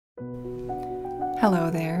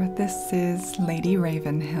Hello there, this is Lady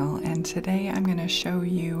Ravenhill, and today I'm going to show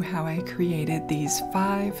you how I created these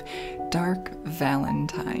 5 dark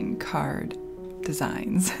Valentine card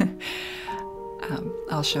designs.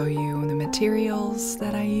 I'll show you the materials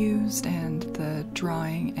that I used and the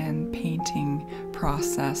drawing and painting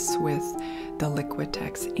process with the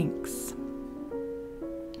Liquitex inks.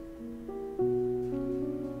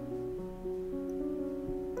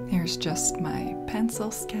 Here's just my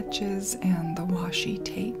pencil sketches and the washi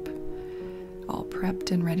tape, all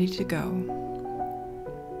prepped and ready to go.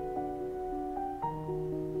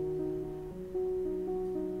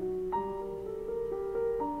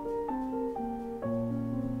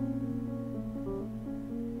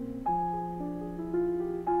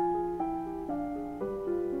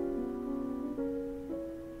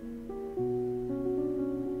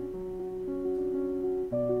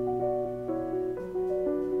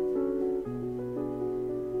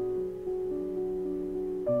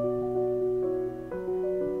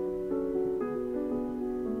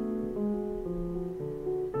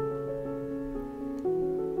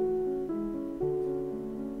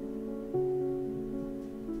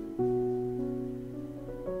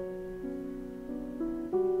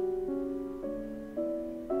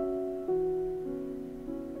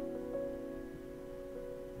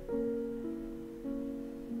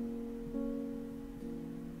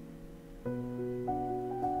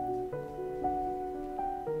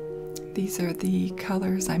 These are the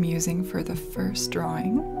colors I'm using for the first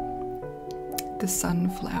drawing. The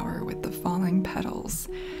sunflower with the falling petals.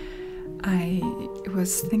 I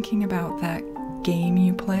was thinking about that game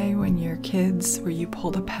you play when you're kids where you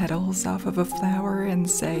pull the petals off of a flower and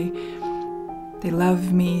say, they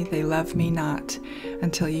love me not,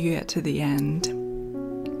 until you get to the end.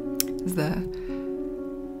 The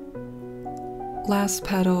last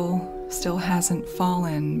petal still hasn't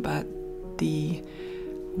fallen, but the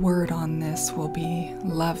word on this will be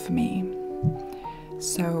love me.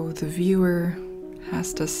 So the viewer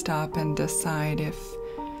has to stop and decide if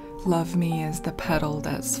love me is the petal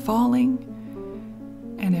that's falling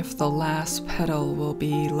and if the last petal will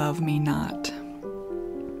be love me not.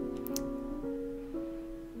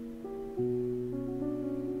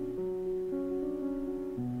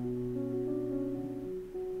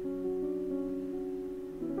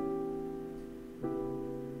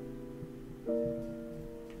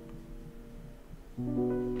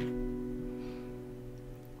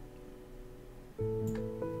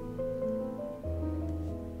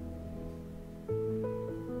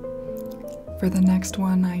 For the next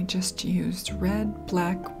one, I just used red,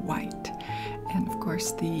 black, white, and of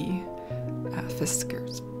course the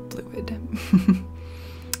Fiskars fluid.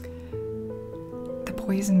 The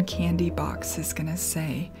poison candy box is gonna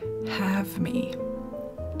say, have me.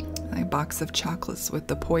 A box of chocolates with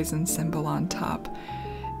the poison symbol on top.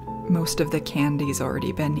 Most of the candy's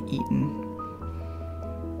already been eaten.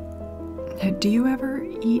 Do you ever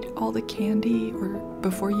eat all the candy or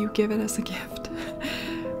before you give it as a gift?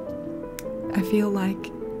 I feel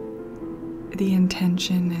like the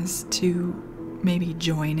intention is to maybe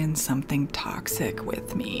join in something toxic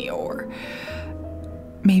with me, or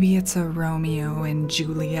maybe it's a Romeo and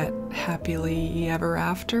Juliet happily ever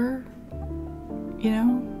after, you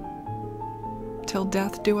know, till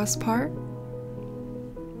death do us part.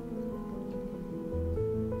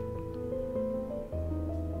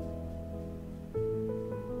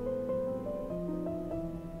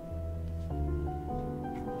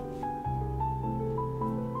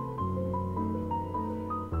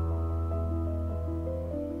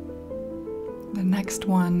 The next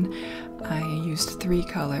one, I used 3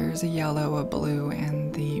 colors, a yellow, a blue,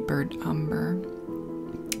 and the burnt umber.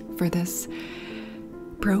 For this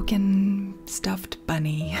broken stuffed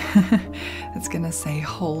bunny that's gonna say,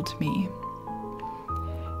 hold me.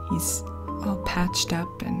 He's all patched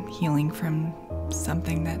up and healing from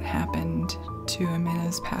something that happened to him in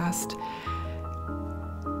his past.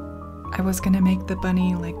 I was gonna make the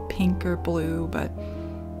bunny like pink or blue, but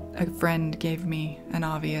a friend gave me an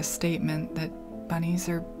obvious statement that bunnies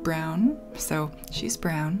are brown, so she's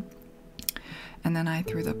brown. And then I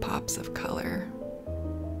threw the pops of color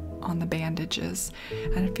on the bandages.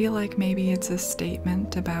 And I feel like maybe it's a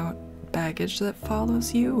statement about baggage that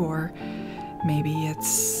follows you, or maybe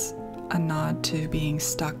it's a nod to being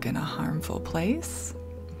stuck in a harmful place.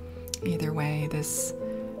 Either way, this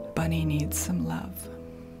bunny needs some love.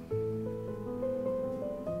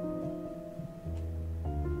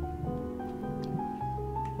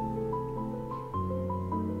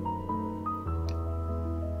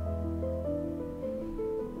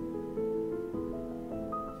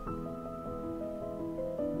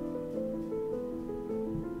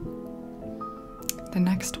 The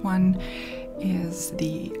next one is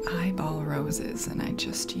the eyeball roses, and I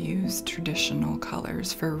just used traditional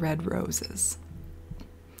colors for red roses.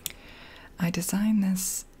 I designed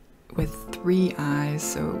this with 3 eyes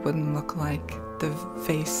so it wouldn't look like the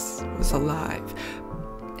face was alive.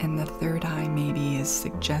 And the 3rd eye maybe is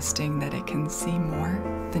suggesting that it can see more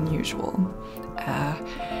than usual. I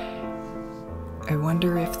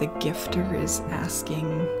wonder if the gifter is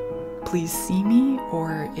asking, please see me,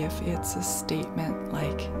 or if it's a statement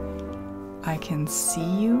like, I can see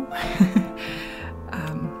you.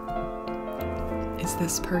 Is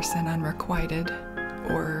this person unrequited,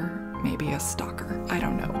 or maybe a stalker? I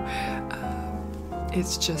don't know.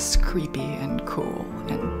 It's just creepy and cool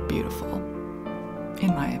and beautiful,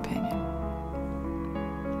 in my opinion.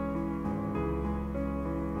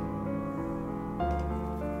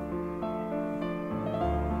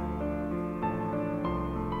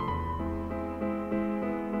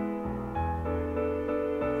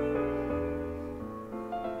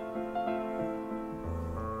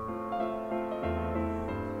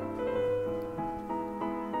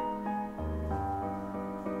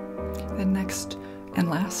 The next and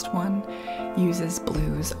last one uses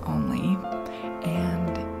blues only,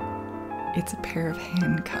 and it's a pair of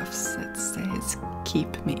handcuffs that says,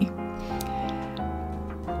 keep me.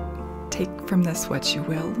 Take from this what you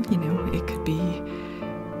will, you know, it could be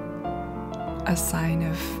a sign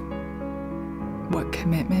of what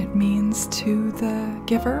commitment means to the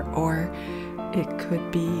giver, or it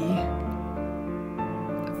could be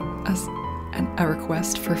a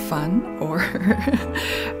request for fun, or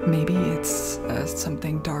maybe it's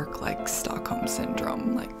something dark like Stockholm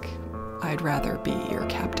Syndrome, like I'd rather be your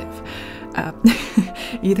captive.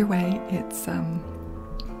 Either way, it's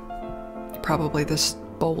probably the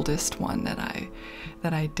boldest one that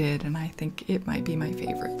I did, and I think it might be my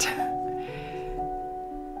favorite.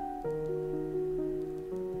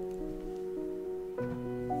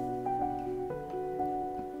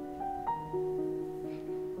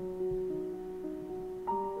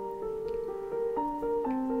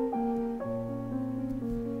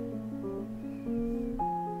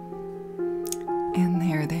 And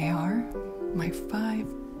there they are, my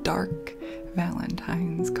 5 dark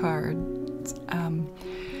Valentine's cards.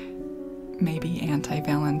 Maybe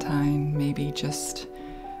anti-Valentine, maybe just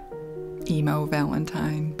emo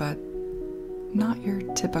Valentine, but not your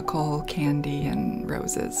typical candy and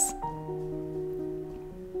roses.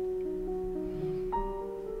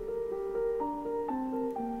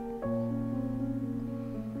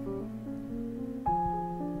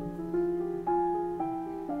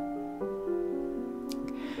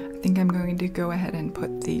 I think I'm going to go ahead and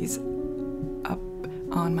put these up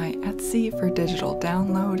on my Etsy for digital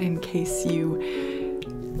download in case you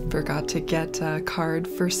forgot to get a card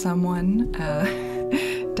for someone.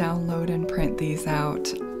 Download and print these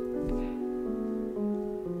out.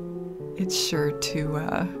 It's sure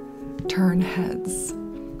to turn heads.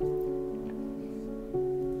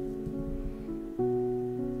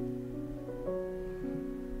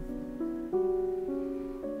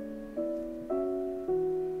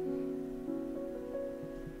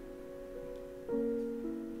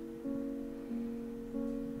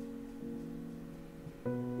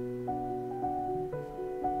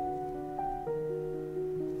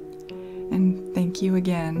 And thank you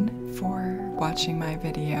again for watching my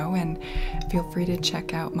video, and feel free to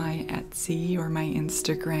check out my Etsy or my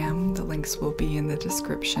Instagram. The links will be in the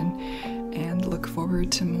description, and look forward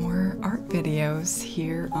to more art videos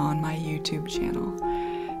here on my YouTube channel.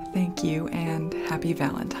 Thank you, and happy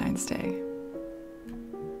Valentine's Day.